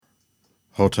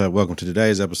Hotep, welcome to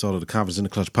today's episode of the Confidence in the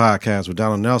Clutch podcast with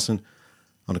Donald Nelson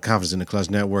on the Confidence in the Clutch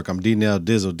network. I'm D-Nell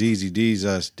Dizzle, DZ,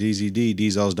 us, DZD,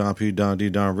 Dzo's Don P, Don D,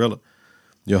 Don Rilla,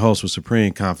 your host with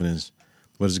supreme confidence.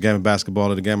 Whether it's a game of basketball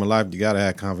or the game of life, you got to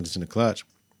have confidence in the clutch.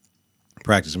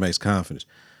 Practice makes confidence.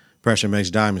 Pressure makes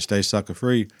diamonds. Stay sucker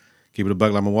free. Keep it a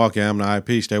buck like Milwaukee. I'm the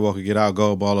IP. Stay woke or get out.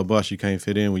 Gold ball or bust. You can't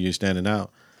fit in when you're standing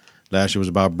out. Last year was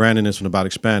about branding. This one about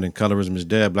expanding. Colorism is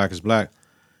dead. Black is black.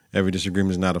 Every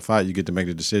disagreement is not a fight. You get to make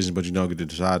the decisions, but you don't get to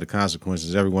decide the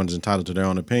consequences. Everyone is entitled to their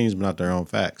own opinions, but not their own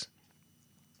facts.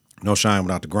 No shine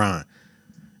without the grind.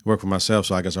 I work for myself,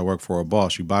 so I guess I work for a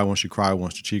boss. You buy once, you cry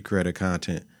once to cheap creative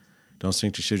content. Don't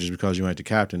sink your shit just because you ain't the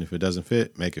captain. If it doesn't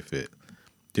fit, make it fit.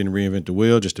 Didn't reinvent the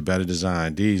wheel, just a better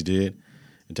design. D's did.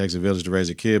 It takes a village to raise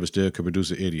a kid, but still could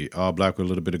produce an idiot. All black with a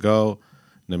little bit of gold.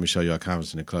 Let me show you our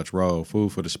confidence in the clutch roll.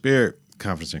 Food for the spirit,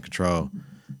 confidence and control.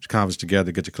 Get your confidence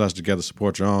together, get your clutch together,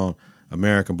 support your own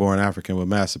American-born African with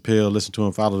mass appeal. Listen to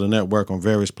and follow the network on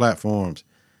various platforms.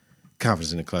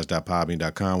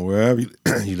 ConfidenceInTheClutch.podbean.com, wherever you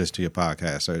listen to your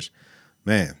podcast. Search.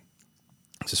 Man,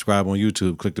 subscribe on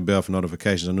YouTube. Click the bell for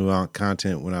notifications of new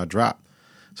content when I drop.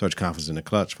 Search Confidence in the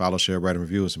Clutch. Follow, share, rate, and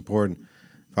review. It's important.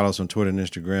 Follow us on Twitter and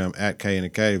Instagram at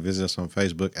KITK. Visit us on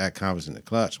Facebook at Confidence in the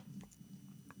Clutch.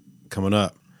 Coming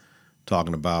up,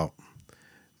 talking about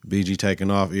BG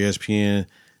taking off, ESPN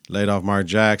laid off Mark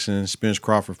Jackson, Spence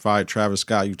Crawford fight, Travis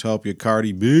Scott, Utopia,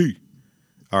 Cardi B,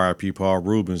 RIP Paul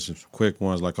Rubens, some quick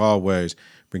ones like always.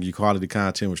 Bring you quality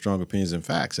content with strong opinions and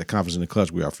facts. At Confidence in the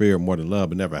Clutch, we are fear more than love,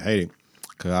 but never hate.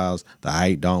 Because the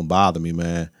hate don't bother me,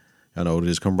 man. I know what it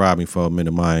is. Come rob me for a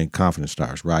minute. My confidence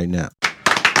starts right now.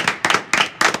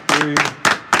 3,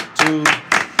 2,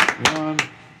 1.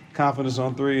 Confidence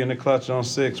on 3, in the clutch on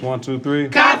 6. 1, 2, 3.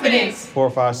 Confidence. 4,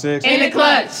 5, 6. In the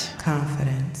clutch.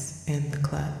 Confidence in the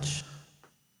clutch.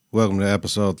 Welcome to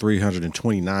episode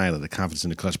 329 of the Confidence in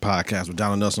the Clutch podcast with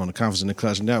Donald Nelson on the Confidence in the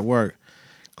Clutch network.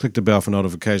 Click the bell for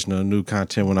notification of the new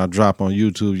content when I drop on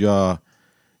YouTube, y'all.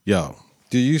 Yo,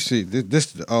 do you see this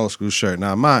is the old school shirt?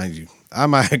 Now, mind you, I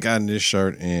might have gotten this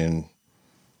shirt in,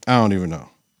 I don't even know.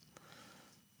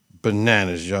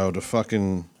 Bananas, yo.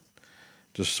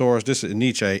 The source, this is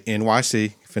Nietzsche,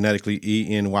 NYC, phonetically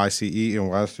E-N-Y-C-E,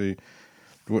 NYC.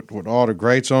 With all the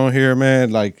greats on here,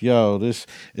 man, like, yo,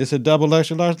 it's a double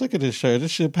extra large. Look at this shirt.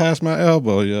 This shit past my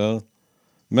elbow, yo.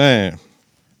 Man,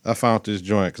 I found this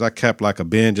joint because I kept like a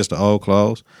bin, just the old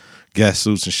clothes, guest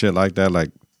suits and shit like that,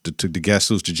 like the guest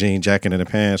suits, the jean jacket and the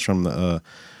pants from the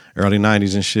early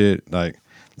 90s and shit. Like,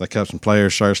 I kept some player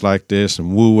shirts like this,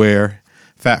 some Woo Wear,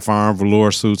 Fat Farm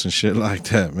velour suits and shit like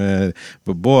that, man.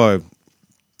 But boy,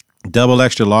 double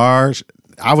extra large.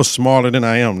 I was smaller than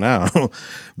I am now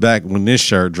back when this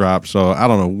shirt dropped. So I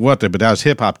don't know what but that was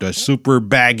hip hop, the super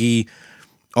baggy,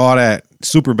 all that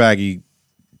super baggy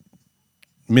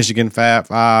Michigan Fat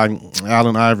Five,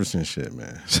 Allen Iverson shit,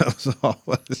 man. So it's all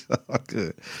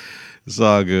good. It's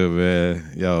all good,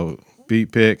 man. Yo,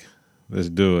 beat pick. Let's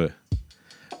do it.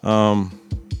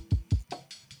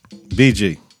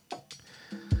 BG.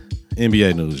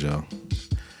 NBA news, y'all.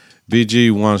 BG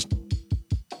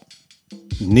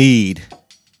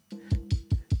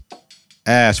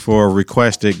asked for a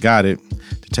requested, got it,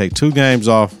 to take 2 games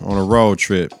off on a road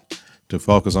trip to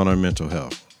focus on her mental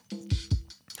health.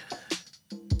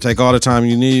 Take all the time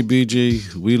you need,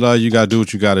 BG. We love you. Got to do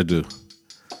what you got to do.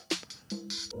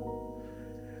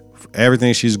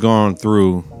 Everything she's gone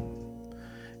through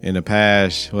in the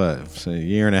past,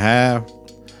 year and a half?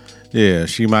 Yeah,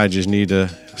 she might just need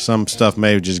some stuff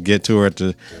may just get to her at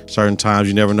the certain times.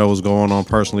 You never know what's going on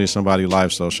personally in somebody's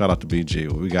life, so shout out to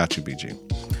BG. We got you, BG.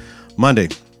 Monday,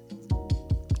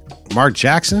 Mark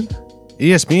Jackson?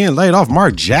 ESPN laid off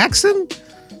Mark Jackson?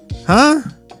 Huh?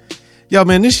 Yo,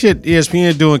 man, this shit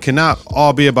ESPN doing cannot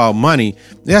all be about money.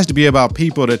 It has to be about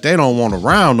people that they don't want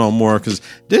around no more because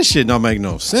this shit don't make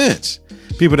no sense.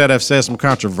 People that have said some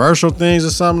controversial things or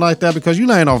something like that because you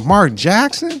laying off Mark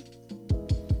Jackson?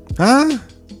 Huh?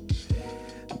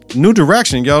 New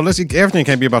direction, yo. Everything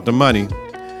can't be about the money.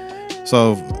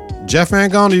 So Jeff Van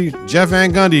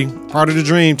Gundy, part of the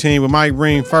Dream Team with Mike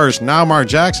Breen first. Now Mark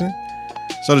Jackson.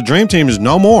 So the Dream Team is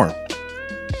no more.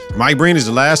 Mike Breen is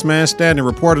the last man standing.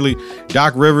 Reportedly,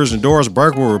 Doc Rivers and Doris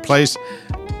Burke will replace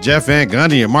Jeff Van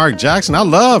Gundy and Mark Jackson. I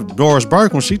loved Doris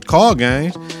Burke when she called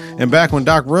games. And back when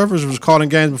Doc Rivers was calling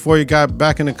games before he got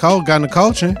back in the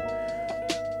coaching,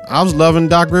 I was loving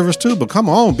Doc Rivers too. But come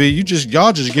on, B,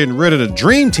 y'all just getting rid of the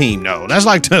Dream Team though. That's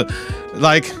like the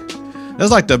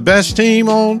best team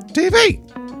on TV.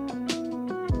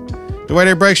 The way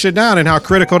they break shit down and how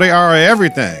critical they are of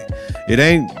everything. It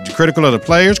ain't critical of the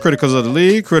players, critical of the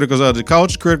league, critical of the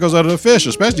coach, critical of the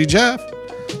officials, especially Jeff.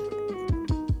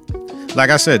 like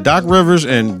I said, Doc Rivers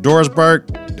and Doris Burke,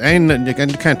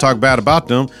 you can't talk bad about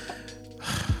them.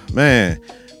 Man,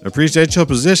 appreciate your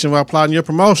position while plotting your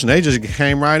promotion. They just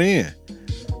came right in.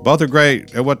 Both are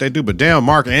great at what they do, but damn,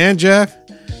 Mark and Jeff.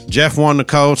 Jeff won the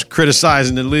coach,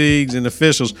 criticizing the leagues and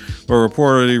officials for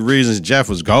reportedly reasons Jeff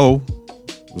was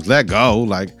let go.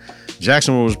 Like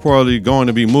Jackson was reportedly going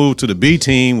to be moved to the B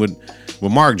team with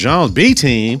Mark Jones. B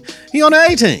team, he on the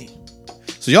A team.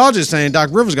 So y'all just saying Doc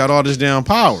Rivers got all this damn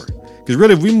power. Because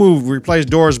really, if we replace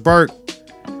Doris Burke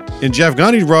in Jeff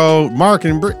Gundy's role, Mark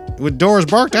and with Doris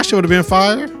Burke, that shit would have been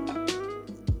fire.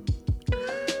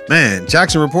 Man,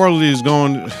 Jackson reportedly is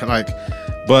going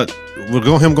but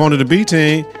with him going to the B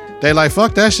team, they like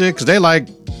fuck that shit because they like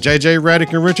JJ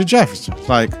Redick and Richard Jefferson.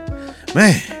 Like,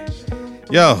 man,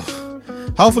 yo,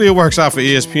 hopefully it works out for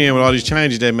ESPN with all these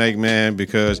changes they make, man,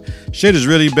 because shit is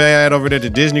really bad over there at the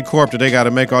Disney Corp that they got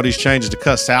to make all these changes to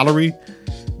cut salary.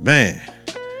 Man,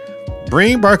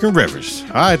 bring Burke and Rivers.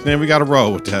 All right, then we got to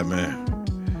roll with that, man.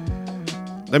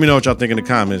 Let me know what y'all think in the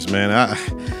comments, man.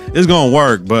 It's gonna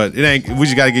work, but it ain't. We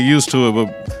just got to get used to it.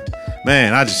 But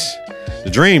man, the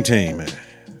dream team, man.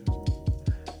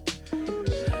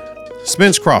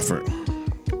 Spence Crawford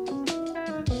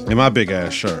in my big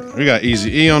ass shirt. We got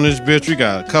Easy E on this bitch. We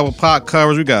got a couple pot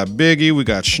covers. We got Biggie. We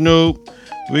got Snoop.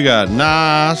 We got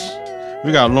Nas.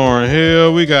 We got Lauryn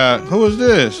Hill. We got, who is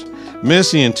this?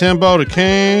 Missy and Timbo the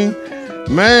King.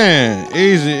 Man,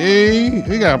 Easy E.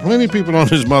 We got plenty of people on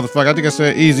this motherfucker. I think I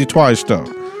said Easy twice though.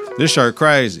 This shirt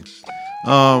crazy.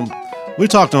 We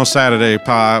talked on Saturday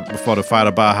pod before the fight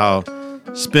about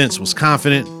how Spence was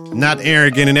confident, not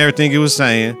arrogant in everything he was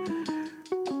saying.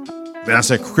 And I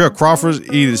said Crawford's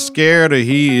either scared or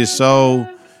he is so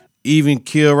even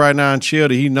keel right now and chill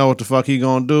that he know what the fuck he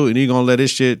gonna do and he gonna let his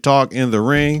shit talk in the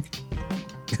ring.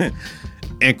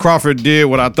 And Crawford did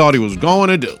what I thought he was going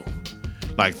to do.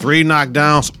 Like 3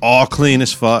 knockdowns, all clean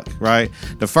as fuck, right?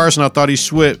 The first one I thought he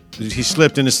slipped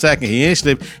in the second. He ain't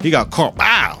slipped. He got caught.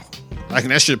 Wow. Like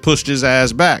that shit pushed his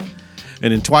ass back.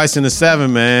 And then twice in the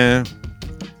 7, man.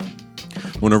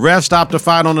 When the ref stopped the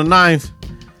fight on the 9th,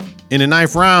 in the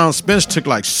 9th round, Spence took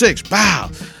like 6. Bow,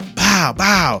 bow,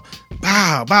 bow,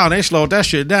 bow, bow. And they slowed that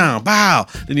shit down. Bow.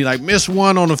 Then he like missed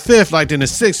one on the 5th, like in the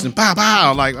 6th, and bow,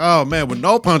 bow. Like, oh man, with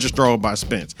no punches thrown by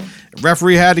Spence. The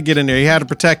referee had to get in there. He had to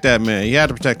protect that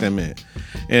man.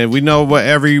 And we know what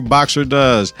every boxer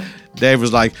does. Dave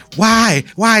was like, why?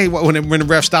 When the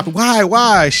ref stopped,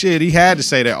 why? Shit, he had to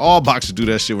say that. All boxers do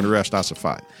that shit when the ref stops a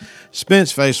fight.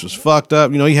 Spence's face was fucked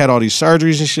up. You know, he had all these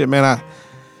surgeries and shit, man.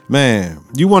 Man,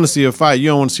 you want to see a fight, you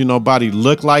don't want to see nobody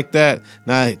look like that.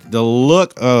 Now, the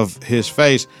look of his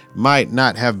face might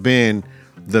not have been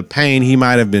the pain he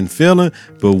might have been feeling,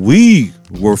 but we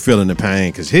were feeling the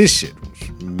pain because his shit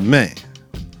was, man.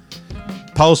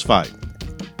 Post-fight,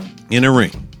 in the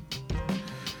ring.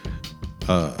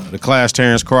 The class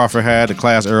Terrence Crawford had, the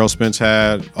class Errol Spence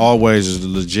had, always is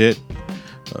legit.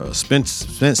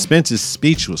 Spence's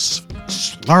speech was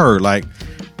slurred, like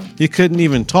he couldn't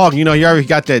even talk. You know, he already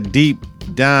got that deep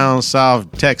down South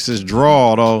Texas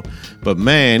drawl though, but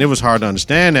man, it was hard to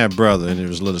understand that brother, and it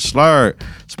was a little slurred,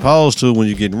 supposed to when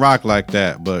you're getting rocked like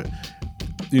that. But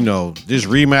you know, this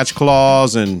rematch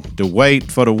clause and the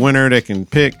weight for the winner that can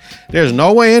pick, there's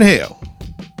no way in hell.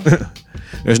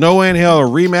 There's no way in hell a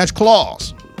rematch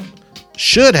clause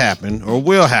should happen or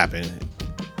will happen,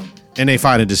 and they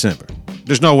fight in December.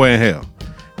 There's no way in hell.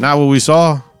 Not what we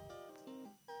saw.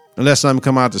 Unless something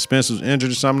come out that Spence was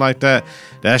injured or something like that.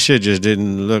 That shit just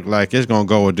didn't look like it's going to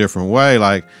go a different way.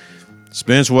 Like,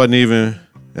 Spence wasn't even, you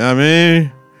know what I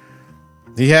mean?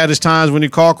 He had his times when he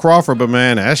called Crawford, but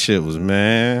man, that shit was,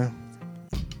 man.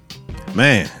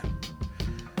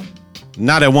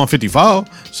 Not at 154.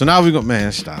 So now we go,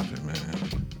 man, stop it, man.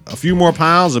 A few more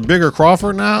pounds, a bigger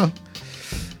Crawford now.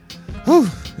 Whew.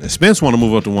 Spence want to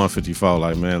move up to 154.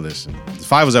 Like, man, listen. The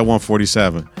fight was at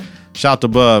 147. Shout to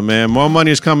Bud, man. More money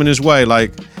is coming his way.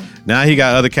 Like, now he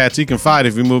got other cats he can fight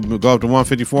if he go up to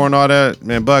 154 and all that.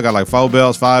 Man, Bud got like 4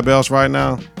 belts, 5 belts right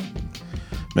now.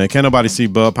 Man, can't nobody see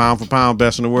Bud pound for pound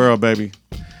best in the world, baby.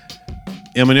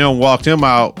 Eminem walked him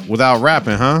out without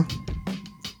rapping, huh?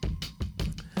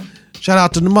 Shout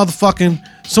out to the motherfucking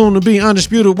soon-to-be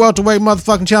undisputed welterweight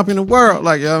motherfucking champion of the world.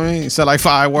 Like, you know what I mean? He said like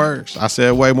 5 words. I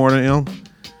said way more than him.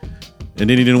 And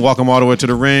then he didn't walk him all the way to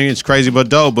the ring. It's crazy but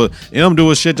dope. But him do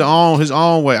his shit his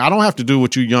own way. I don't have to do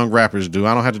what you young rappers do.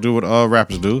 I don't have to do what other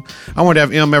rappers do. I wonder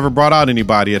if M ever brought out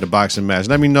anybody at the boxing match.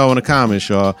 Let me know in the comments,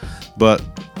 y'all. But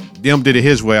M did it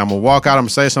his way. I'm going to walk out, I'm going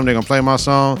to say something, they're going to play my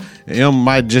song. And M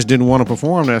might just didn't want to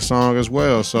perform that song as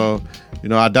well. So, you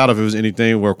know, I doubt if it was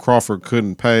anything where Crawford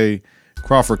couldn't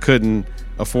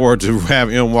afford to have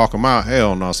him walk him out.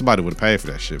 Hell no, somebody would have paid for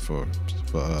that shit for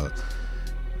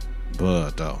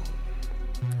Bud though.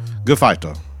 Good fight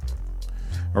though.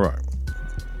 All right,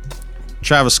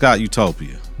 Travis Scott,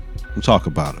 Utopia. We'll talk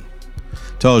about it.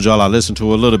 Told y'all I listened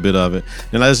to a little bit of it,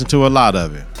 then I listened to a lot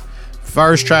of it.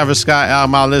 First Travis Scott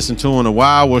album I listened to in a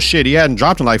while. Well, shit, he hadn't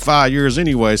dropped in like 5 years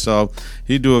anyway, so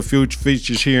he do a few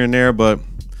features here and there, but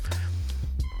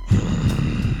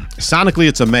sonically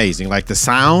it's amazing. Like the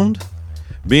sound,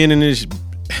 being in this,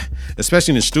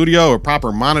 especially in the studio with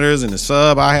proper monitors and the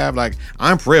sub I have, like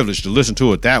I'm privileged to listen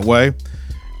to it that way.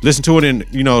 Listen to it in,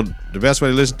 the best way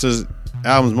to listen to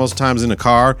albums most times in the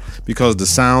car, because the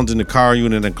sound's in the car, you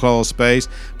in an enclosed space.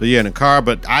 But yeah, in the car,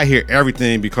 but I hear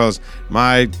everything because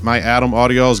my Atom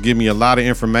audios give me a lot of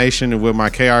information, and with my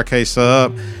KRK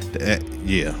sub,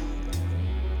 yeah,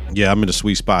 I'm in the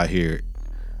sweet spot here.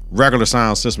 Regular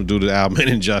sound system do the album an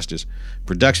injustice.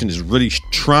 Production is really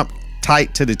Trump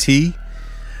tight to the T.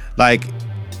 Like,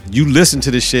 you listen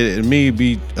to this shit, and me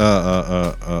be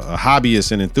a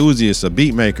hobbyist and enthusiast, a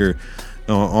beat maker,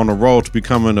 on the road to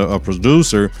becoming a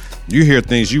producer, you hear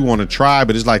things you want to try,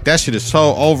 but it's like that shit is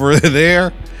so over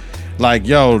there. Like,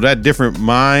 yo, that different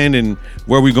mind and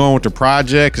where we going with the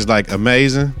project is like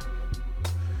amazing.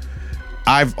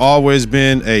 I've always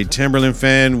been a Timberland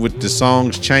fan with the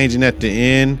songs changing at the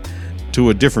end to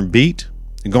a different beat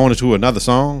and going into another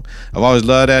song. I've always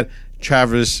loved that.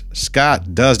 Travis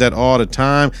Scott does that all the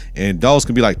time, and those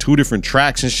can be like two different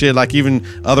tracks and shit. Like even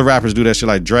other rappers do that shit,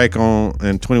 like Drake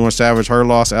and 21 Savage, Her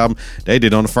Lost album, they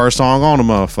did on the first song on the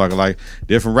motherfucker. Like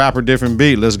different rapper, different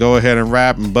beat. Let's go ahead and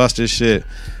rap and bust this shit.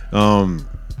 I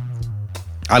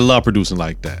love producing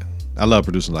like that.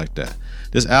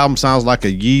 This album sounds like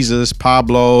a Yeezus,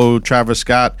 Pablo, Travis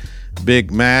Scott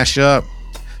big mashup.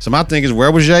 So my thing is,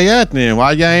 where was Ye at then?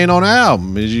 Why Ye ain't on the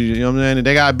album? You know what I'm saying?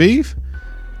 They got beef?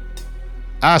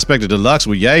 I expected deluxe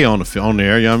with Ye on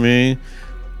there, you know what I mean?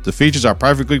 The features are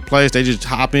perfectly placed. They just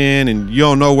hop in and you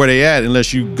don't know where they at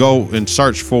unless you go and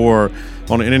search for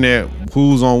on the internet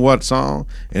who's on what song,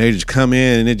 and they just come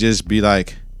in and it just be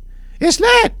like, it's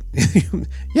lit.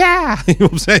 Yeah. You know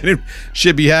what I'm saying? It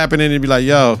should be happening and be like,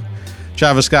 yo,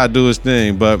 Travis Scott do his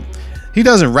thing, but he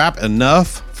doesn't rap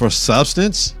enough for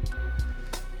substance.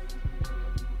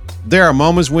 There are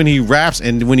moments when he raps,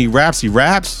 and when he raps,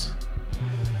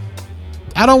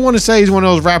 I don't want to say he's one of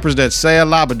those rappers that say a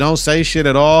lot but don't say shit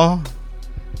at all.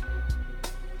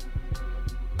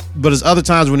 But there's other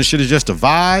times when the shit is just a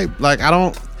vibe. Like I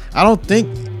don't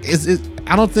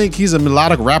think he's a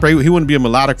melodic rapper. He wouldn't be a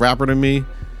melodic rapper to me.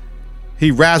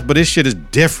 He raps, but his shit is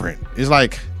different. It's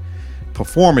like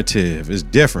performative. It's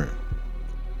different.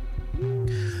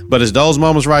 But it's those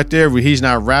moments right there where he's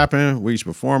not rapping, where he's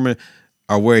performing,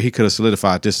 or where he could have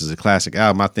solidified this as a classic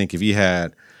album. I think if he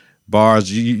had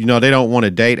bars, you know, they don't want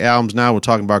to date albums now. We're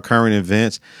talking about current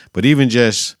events, but even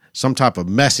just some type of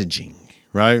messaging,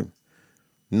 right?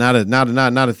 Not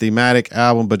a thematic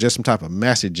album, but just some type of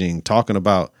messaging, talking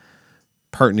about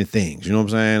pertinent things. You know what I'm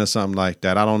saying, or something like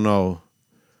that. I don't know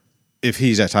if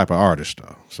he's that type of artist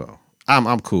though. So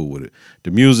I'm cool with it.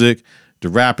 The music, the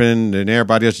rapping, and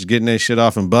everybody else just getting their shit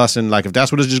off and busting. Like if that's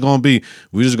what it's just gonna be,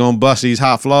 we just gonna bust these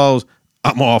hot flows.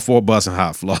 I'm all for busting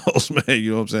hot flows, man. You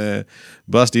know what I'm saying?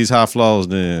 Bust these hot flows,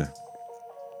 then.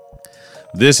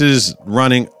 This is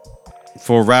running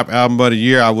for Rap Album of the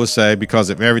Year, I would say, because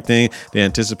of everything, the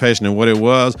anticipation and what it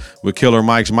was. With Killer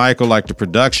Mike's Michael, like the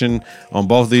production on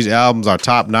both of these albums are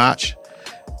top notch.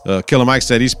 Killer Mike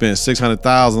said he spent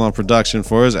 $600,000 on production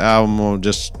for his album, or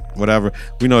just whatever.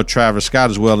 We know Travis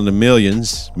Scott is well in the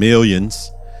millions.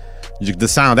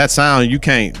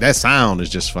 That sound is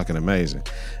just fucking amazing.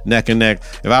 Neck and neck.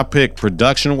 If I pick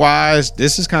production wise,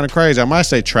 this is kind of crazy. I might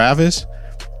say Travis,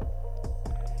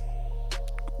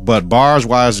 but bars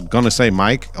wise, gonna say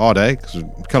Mike all day, because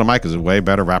Killer Mike is a way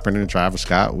better rapper than Travis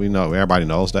Scott. We know, everybody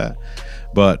knows that.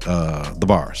 But the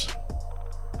bars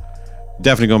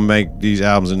definitely gonna make these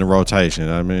albums in the rotation.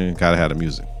 I mean, gotta have the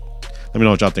music. Let me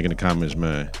know what y'all think in the comments,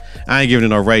 man. I ain't giving it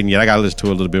no rating yet. I gotta listen to it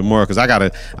a little bit more because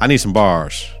I need some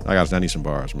bars. I need some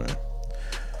bars, man.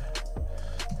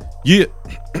 Yeah.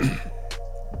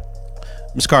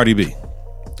 Miss Cardi B.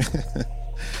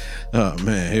 Oh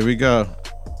man, here we go.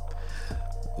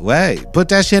 Wait, put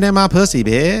that shit in my pussy,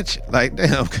 bitch. Like,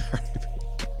 damn,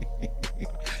 Cardi B.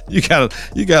 You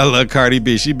gotta love Cardi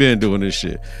B. She been doing this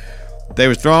shit. They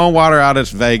was throwing water out at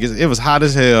Vegas. It was hot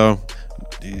as hell.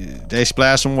 They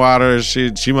splashed some water.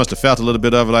 She must have felt a little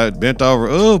bit of it, like bent over.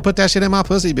 Oh, put that shit in my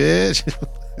pussy, bitch.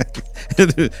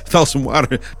 Throw some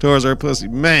water towards her pussy.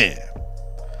 Man.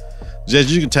 Just,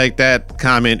 you can take that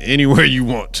comment anywhere you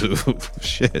want to.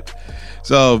 Shit.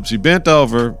 So she bent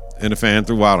over and the fan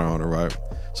threw water on her, right?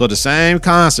 So the same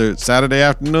concert, Saturday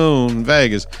afternoon in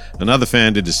Vegas, another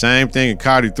fan did the same thing, and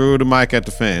Cardi threw the mic at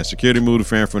the fan. Security moved the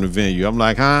fan from the venue. I'm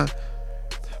like, huh?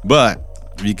 But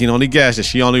you can only guess that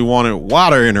she only wanted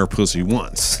water in her pussy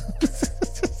once.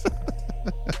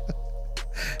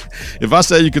 If I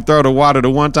say you could throw the water the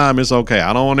one time, it's okay.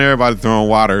 I don't want everybody throwing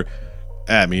water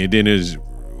at me, and then is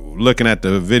looking at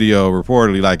the video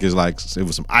reportedly like it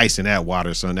was some ice in that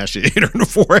water, son. That shit hit her in the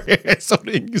forehead, so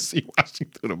then you can see why she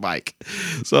threw the mic.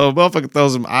 So motherfucker throw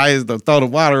some ice, throw the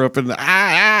water up in the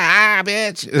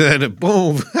bitch, and then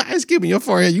boom, ice cube in your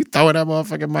forehead. You throwing that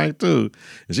motherfucking mic too,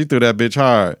 and she threw that bitch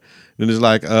hard. And it's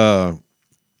like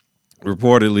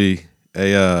reportedly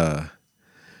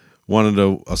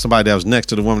somebody that was next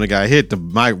to the woman that got hit, the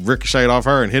mic ricocheted off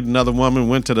her and hit another woman.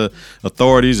 Went to the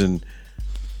authorities and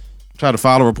tried to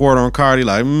file a report on Cardi.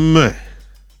 Like, man,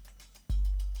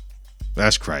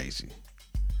 that's crazy.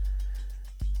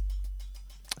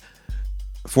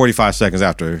 45 seconds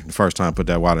after the first time put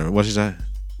that water in. What she say?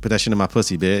 Put that shit in my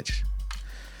pussy, bitch.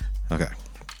 Okay.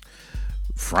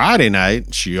 Friday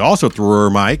night, she also threw her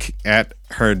mic at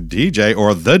her DJ,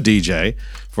 or the DJ,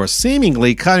 for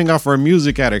seemingly cutting off her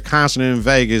music at a concert in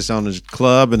Vegas on the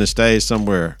club and the stage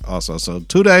somewhere also. So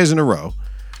 2 days in a row,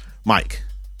 mic.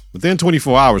 Within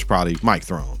 24 hours, probably, mic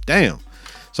thrown. Damn.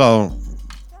 So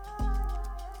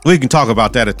we can talk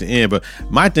about that at the end, but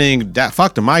my thing, that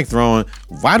fuck the mic throwing,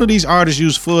 why do these artists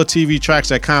use full TV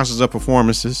tracks at concerts or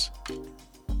performances?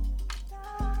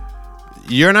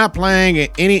 You're not playing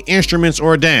any instruments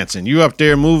or dancing. You up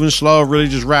there moving slow, really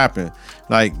just rapping.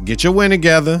 Like, get your wind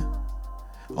together.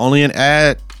 Only an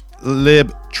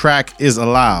ad-lib track is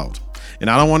allowed. And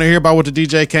I don't want to hear about what the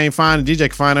DJ can't find. The DJ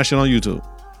can find that shit on YouTube.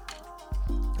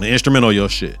 The instrumental your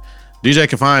shit. DJ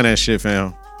can find that shit,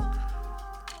 fam.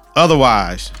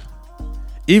 Otherwise,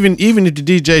 even if the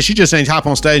DJ, she just ain't hop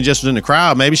on stage and just was in the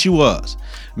crowd. Maybe she was.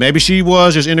 Maybe she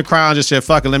was just in the crowd and just said,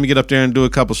 fuck it, let me get up there and do a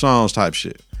couple songs type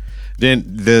shit. Then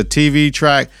the TV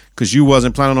track, because you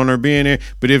wasn't planning on her being there.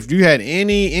 But if you had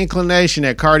any inclination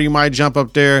that Cardi might jump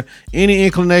up there, any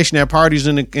inclination that party's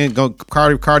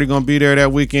Cardi gonna be there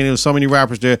that weekend, there was so many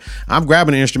rappers there, I'm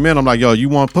grabbing the instrumental. I'm like, yo, you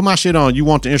want, put my shit on. You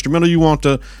want the instrumental? You want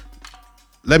the,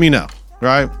 let me know,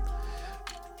 right?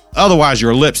 Otherwise,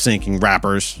 you're lip syncing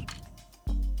rappers,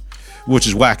 which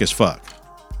is whack as fuck,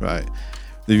 right?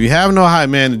 If you have no hype,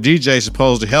 man, the DJ is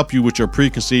supposed to help you with your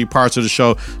preconceived parts of the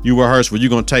show you rehearse, where you're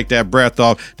going to take that breath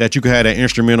off, that you can have that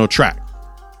instrumental track.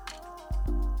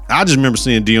 I just remember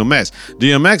seeing DMX.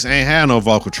 DMX ain't had no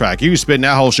vocal track. He was spitting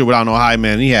that whole shit without no hype,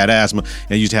 man. He had asthma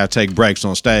and used to have to take breaks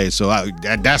on stage. So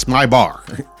that's my bar.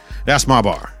 That's my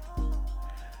bar.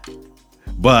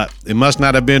 But it must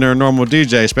not have been her normal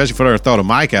DJ, especially for her to throw the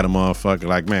mic at a motherfucker.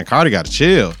 Like, man, Cardi got to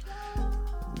chill.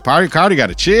 Cardi got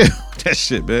to chill. That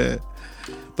shit, man.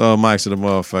 Throw mics to the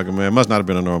motherfucker, man. Must not have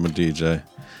been a normal DJ.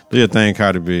 Do your thing,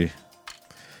 Cardi B.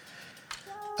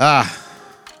 Now,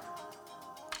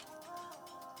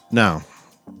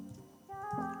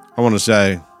 I want to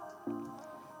say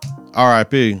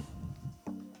R.I.P.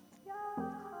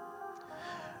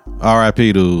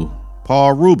 R.I.P. to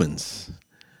Paul Reubens.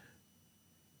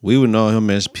 We would know him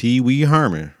as Pee Wee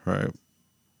Herman, right?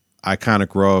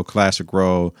 Iconic role, classic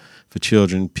role for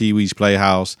children. Pee Wee's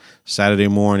Playhouse, Saturday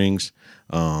mornings.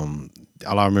 All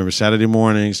I remember, Saturday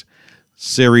mornings,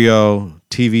 cereal,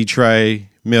 TV tray,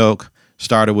 milk,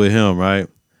 started with him, right?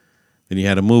 Then he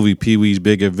had a movie, Pee Wee's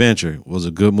Big Adventure. It was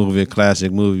a good movie, a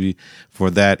classic movie for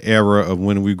that era of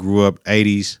when we grew up,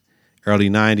 80s, early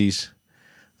 90s.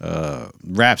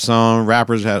 Rap song,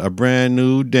 rappers had a brand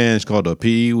new dance called the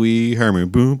Pee Wee Herman.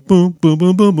 Boom, boom, boom,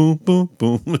 boom, boom, boom, boom,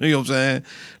 boom. You know what I'm saying?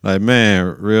 Like,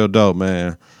 man, real dope,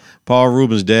 man. Paul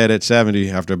Reubens dead at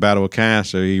 70 after a battle with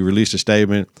cancer. He released a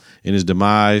statement in his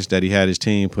demise that he had his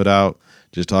team put out,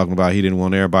 just talking about he didn't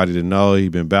want everybody to know.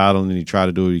 He'd been battling and he tried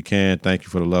to do what he can. Thank you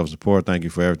for the love and support. Thank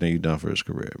you for everything you've done for his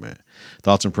career, man.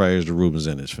 Thoughts and prayers to Reubens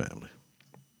and his family.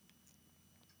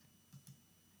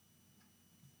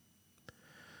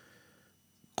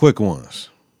 Quick ones.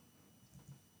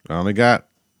 I only got,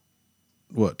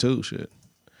 two? Shit.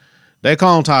 They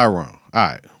clone Tyrone. All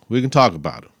right, we can talk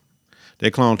about him. They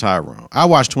cloned Tyrone. I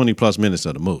watched 20 plus minutes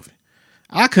of the movie.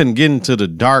 I couldn't get into the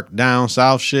dark down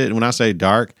south shit. And when I say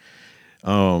dark,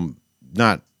 it's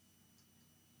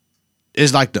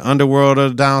like the underworld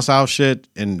of the down south shit,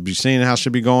 and be seeing how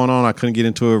shit be going on. I couldn't get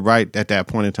into it right at that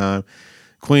point in time.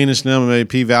 Queen and Slim and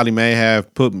P Valley may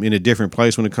have put me in a different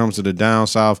place when it comes to the down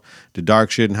south, the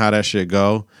dark shit and how that shit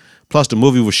go. Plus the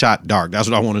movie was shot dark. That's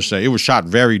what I want to say. It was shot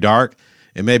very dark,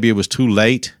 and maybe it was too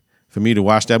late for me to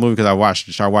watch that movie because I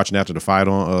started watching after the fight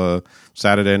on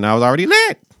Saturday, and I was already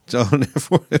lit. So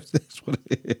therefore, that's what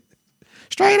it is.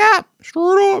 Straight up.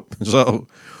 So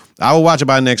I will watch it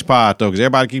by next pod though, because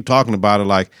everybody keep talking about it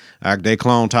like they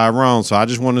clone Tyrone. So I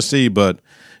just want to see. But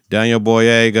Daniel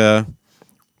Boyega,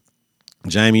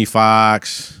 Jamie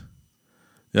Foxx.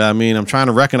 You know what I mean? I'm trying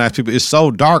to recognize people. It's so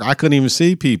dark I couldn't even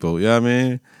see people. You know what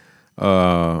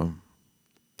I mean?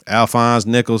 Alphonse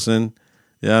Nicholson.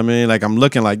 You know what I mean? Like I'm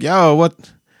looking like, yo, what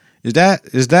is that?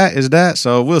 Is that?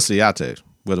 So we'll see. I'll tell you.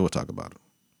 We'll talk about it.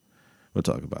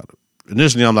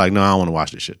 Initially, I'm like, no, I don't want to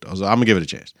watch this shit, though. So I'm going to give it a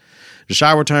chance. The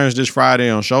Chi returns this Friday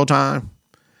on Showtime.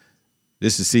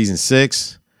 This is season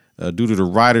 6. Due to the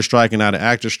writer's strike and not the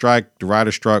actor's strike, the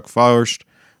writer struck first.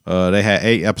 They had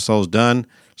 8 episodes done.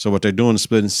 So what they're doing is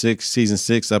splitting season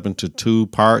 6 up into 2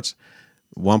 parts.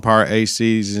 One part, 8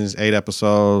 seasons, 8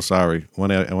 episodes. Sorry,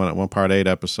 one part, 8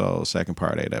 episodes. Second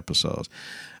part, 8 episodes.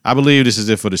 I believe this is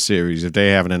it for the series. If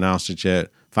they haven't announced it yet,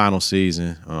 final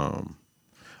season.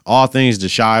 All things The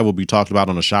Chi will be talked about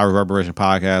on the Chi Reverberation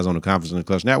podcast on the Confidence in the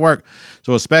Clutch Network.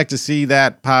 So expect to see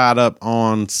that pod up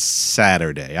on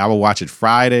Saturday. I will watch it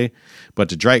Friday, but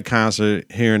the Drake concert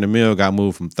here in the Mill got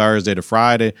moved from Thursday to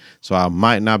Friday, so I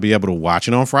might not be able to watch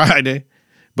it on Friday,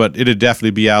 but it'll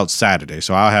definitely be out Saturday.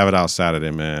 So I'll have it out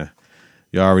Saturday, man.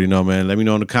 You already know, man. Let me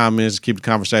know in the comments. Keep the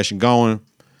conversation going.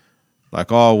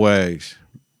 Like always.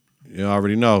 You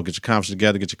already know. Get your confidence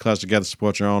together. Get your clutch together.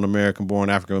 Support your own American-born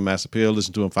African with mass appeal.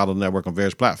 Listen to and follow the network on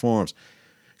various platforms.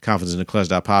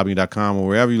 ConfidenceInTheClutch.podbean.com or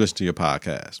wherever you listen to your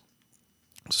podcast.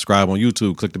 Subscribe on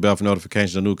YouTube. Click the bell for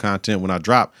notifications of new content when I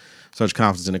drop. Search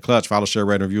Confidence in the Clutch. Follow, share,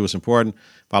 rate, and review. It's important.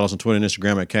 Follow us on Twitter and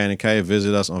Instagram at KITK.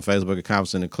 Visit us on Facebook at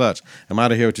Confidence in the Clutch. I'm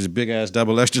out of here with this big-ass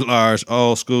double extra large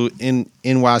old school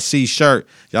NYC shirt.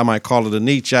 Y'all might call it a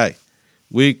Nietzsche.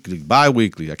 Weekly,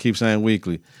 bi-weekly. I keep saying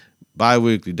weekly.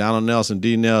 Bi-weekly, Donald Nelson,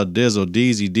 D-Nell, Dizzle,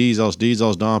 Deezy,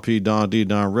 Dezos, Don P, Don D,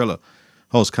 Don Rilla.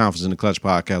 Host Confidence in the Clutch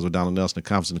podcast with Donald Nelson, the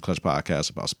Confidence in the Clutch podcast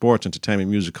about sports, entertainment,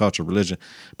 music, culture, religion,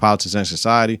 politics, and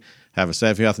society. Have a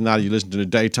safe, healthy night. You listen to the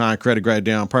daytime credit grade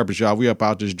down purpose, y'all. We up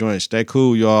out this joint. Stay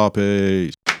cool, y'all.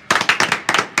 Peace.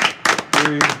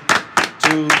 3,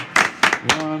 2,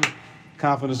 1.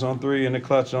 Confidence on 3 in the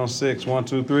clutch on 6. 1,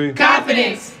 2, 3.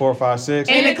 Confidence. 4, 5, 6.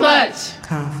 In the clutch.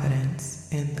 Confidence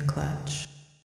in the clutch.